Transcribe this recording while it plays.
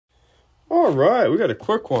All right, we got a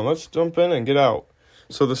quick one. Let's jump in and get out.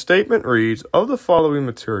 So the statement reads, of the following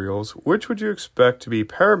materials, which would you expect to be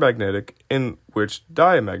paramagnetic and which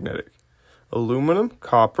diamagnetic? Aluminum,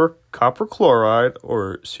 copper, copper chloride,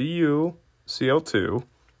 or CuCl2,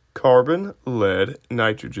 carbon, lead,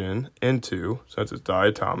 nitrogen, N2, since it's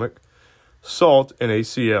diatomic, salt,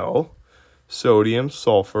 NaCl, sodium,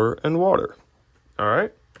 sulfur, and water. All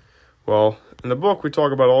right? Well, in the book, we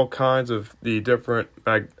talk about all kinds of the different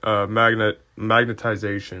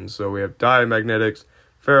magnetizations. So we have diamagnetics,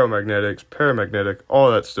 ferromagnetics, paramagnetic,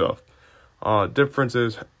 all that stuff. Difference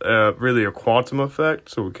is really a quantum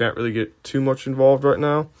effect, so we can't really get too much involved right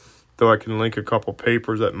now, though I can link a couple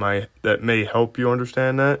papers that may help you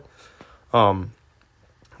understand that. But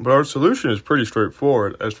our solution is pretty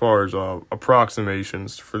straightforward as far as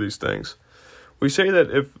approximations for these things. We say that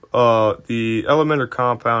if the element or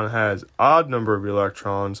compound has odd number of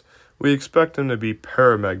electrons, we expect them to be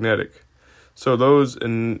paramagnetic. So those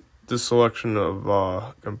in this selection of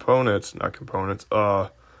of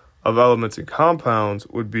elements and compounds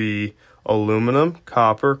would be aluminum,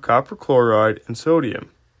 copper, copper chloride, and sodium.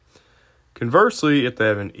 Conversely, if they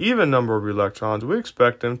have an even number of electrons, we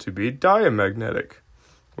expect them to be diamagnetic,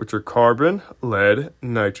 which are carbon, lead,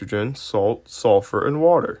 nitrogen, salt, sulfur, and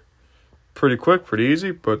water. Pretty quick, pretty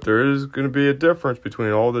easy, but there is going to be a difference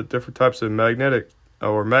between all the different types of magnetic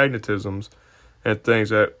or magnetisms and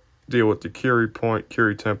things that deal with the Curie point,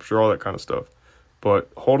 Curie temperature, all that kind of stuff. But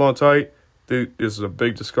hold on tight. This is a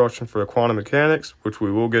big discussion for the quantum mechanics, which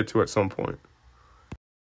we will get to at some point.